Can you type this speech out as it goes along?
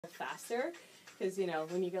faster because, you know,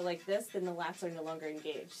 when you go like this, then the lats are no longer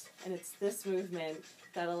engaged. And it's this movement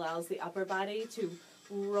that allows the upper body to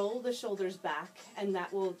roll the shoulders back, and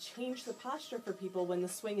that will change the posture for people when the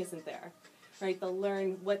swing isn't there, right? They'll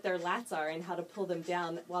learn what their lats are and how to pull them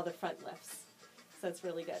down while the front lifts. So that's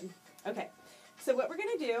really good. Okay, so what we're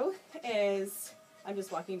going to do is, I'm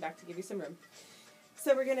just walking back to give you some room.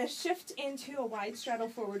 So we're going to shift into a wide straddle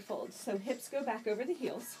forward fold. So hips go back over the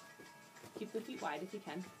heels. Keep the feet wide if you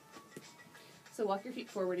can. So walk your feet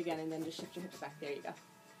forward again and then just shift your hips back. There you go.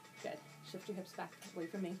 Good. Shift your hips back away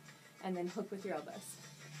from me. And then hook with your elbows.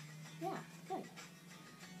 Yeah, good.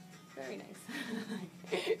 Very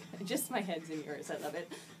nice. Just my head's in yours. I love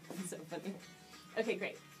it. It's so funny. Okay,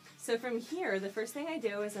 great. So from here, the first thing I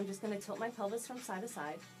do is I'm just going to tilt my pelvis from side to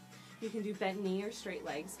side. You can do bent knee or straight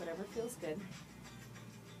legs, whatever feels good.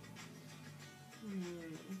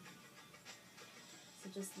 So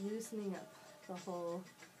just loosening up the whole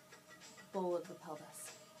bowl of the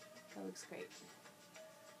pelvis. That looks great.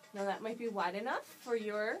 Now that might be wide enough for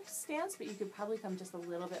your stance, but you could probably come just a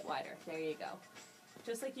little bit wider. There you go.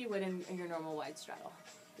 Just like you would in your normal wide straddle.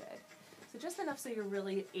 Good. So just enough so you're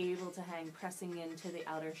really able to hang, pressing into the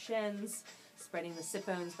outer shins, spreading the sit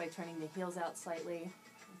bones by turning the heels out slightly.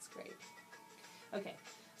 That's great. Okay,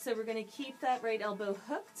 so we're going to keep that right elbow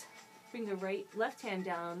hooked. Bring the left hand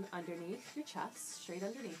down underneath your chest, straight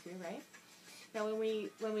underneath you, right? Now when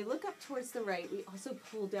we look up towards the right, we also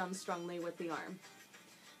pull down strongly with the arm.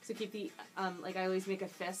 So keep the, like I always make a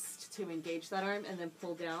fist to engage that arm and then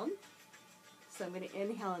pull down. So I'm going to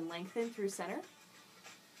inhale and lengthen through center.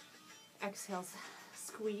 Exhale,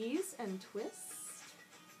 squeeze and twist.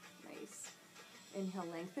 Nice. Inhale,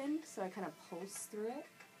 lengthen. So I kind of pulse through it.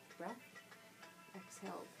 Breath.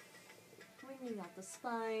 Exhale, bringing out the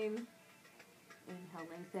spine. Inhale,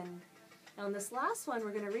 lengthen. Now on this last one,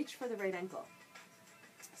 we're going to reach for the right ankle.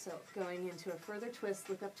 So going into a further twist,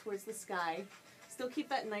 look up towards the sky. Still keep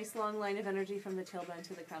that nice long line of energy from the tailbone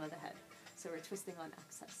to the crown of the head. So we're twisting on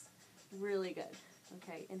axis. Really good.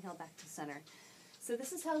 Okay, inhale back to center. So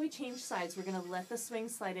this is how we change sides. We're going to let the swing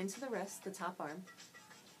slide into the wrist, the top arm.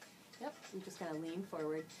 Yep, we're just going to lean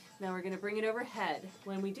forward. Now we're going to bring it overhead.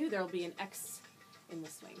 When we do, there will be an X in the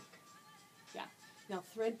swing. Yeah. Now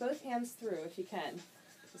thread both hands through if you can.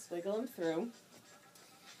 Just wiggle them through.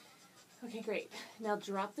 Okay, great. Now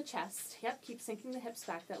drop the chest. Yep, keep sinking the hips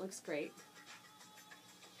back. That looks great.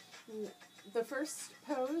 The first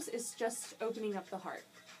pose is just opening up the heart.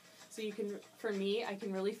 So you can, for me, I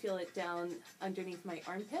can really feel it down underneath my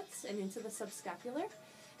armpits and into the subscapular.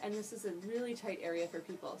 And this is a really tight area for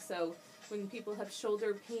people. So when people have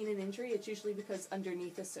shoulder pain and injury, it's usually because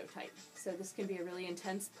underneath is so tight. So this can be a really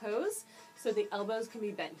intense pose. So the elbows can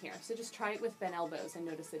be bent here. So just try it with bent elbows and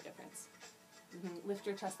notice the difference. Lift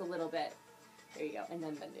your chest a little bit. There you go. And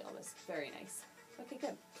then bend the elbows. Very nice. Okay,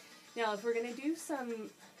 good. Now if we're going to do some,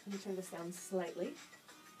 let me turn this down slightly.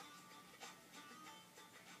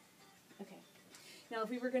 Okay. Now if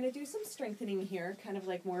we were going to do some strengthening here, kind of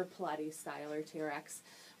like more Pilates style or TRX,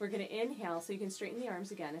 we're going to inhale, so you can straighten the arms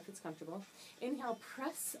again if it's comfortable. Inhale,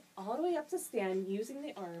 press all the way up to stand using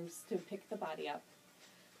the arms to pick the body up.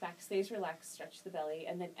 Back stays relaxed, stretch the belly,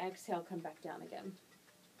 and then exhale, come back down again.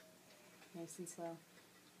 Nice and slow.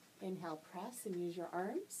 Inhale, press and use your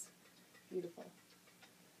arms. Beautiful.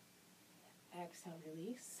 Exhale,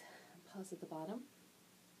 release. Pause at the bottom.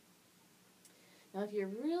 Now if you're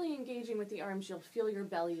really engaging with the arms, you'll feel your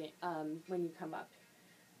belly when you come up.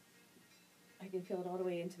 I can feel it all the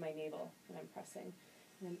way into my navel when I'm pressing.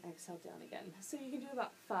 And then exhale down again. So you can do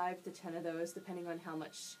about 5 to 10 of those depending on how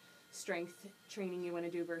much strength training you want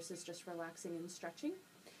to do versus just relaxing and stretching.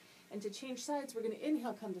 And to change sides, we're going to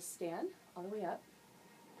inhale, come to stand, all the way up.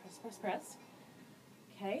 Press, press, press.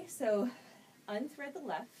 Okay, so unthread the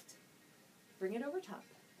left, bring it over top,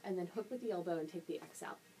 and then hook with the elbow and take the X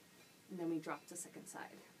out. And then we drop to second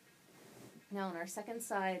side. Now on our second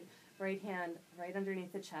side, right hand right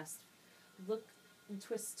underneath the chest. Look and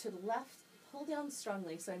twist to the left, pull down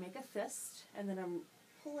strongly. So I make a fist, and then I'm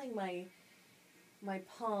pulling my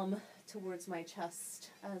palm towards my chest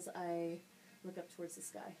as I look up towards the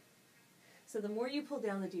sky. So the more you pull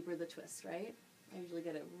down, the deeper the twist, right? I usually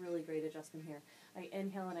get a really great adjustment here. I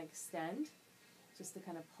inhale and I extend, just to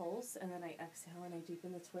kind of pulse, and then I exhale and I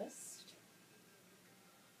deepen the twist.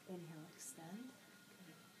 Inhale, extend.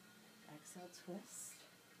 Good. Exhale, twist.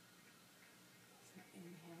 So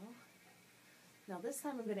inhale. Now this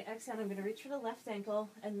time I'm going to exhale, I'm going to reach for the left ankle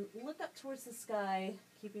and look up towards the sky,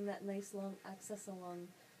 keeping that nice long axis along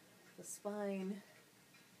the spine.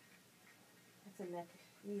 If the neck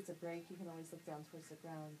needs a break, you can always look down towards the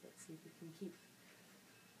ground, but see if you can keep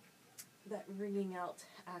that wringing out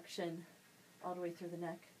action all the way through the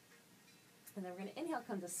neck. And then we're going to inhale,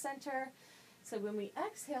 come to center. So when we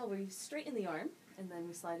exhale, we straighten the arm, and then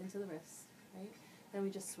we slide into the wrist, right? Then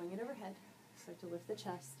we just swing it overhead, start to lift the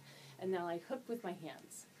chest. And now I hook with my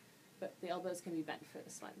hands, but the elbows can be bent for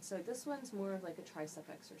this one. So this one's more of like a tricep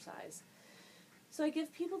exercise. So I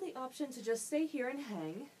give people the option to just stay here and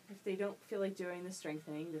hang. If they don't feel like doing the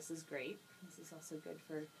strengthening, this is great. This is also good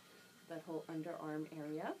for that whole underarm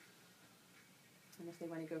area. And if they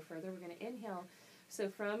want to go further, we're going to inhale. So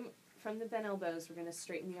from the bent elbows, we're going to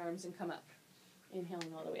straighten the arms and come up.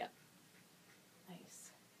 Inhaling all the way up.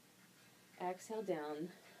 Nice. Exhale down,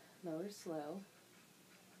 lower slow.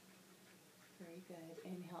 Very good.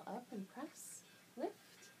 Inhale up and press, lift.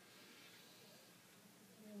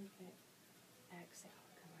 Really good. Exhale,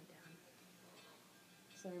 come on down.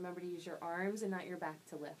 So remember to use your arms and not your back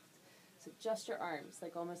to lift. So just your arms,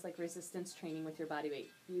 like almost like resistance training with your body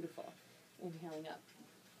weight. Beautiful. Inhaling up.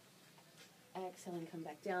 Exhaling, come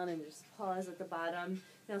back down and just pause at the bottom.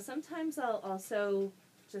 Now sometimes I'll also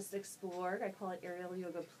just explore, I call it aerial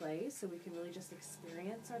yoga play, so we can really just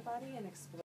experience our body and explore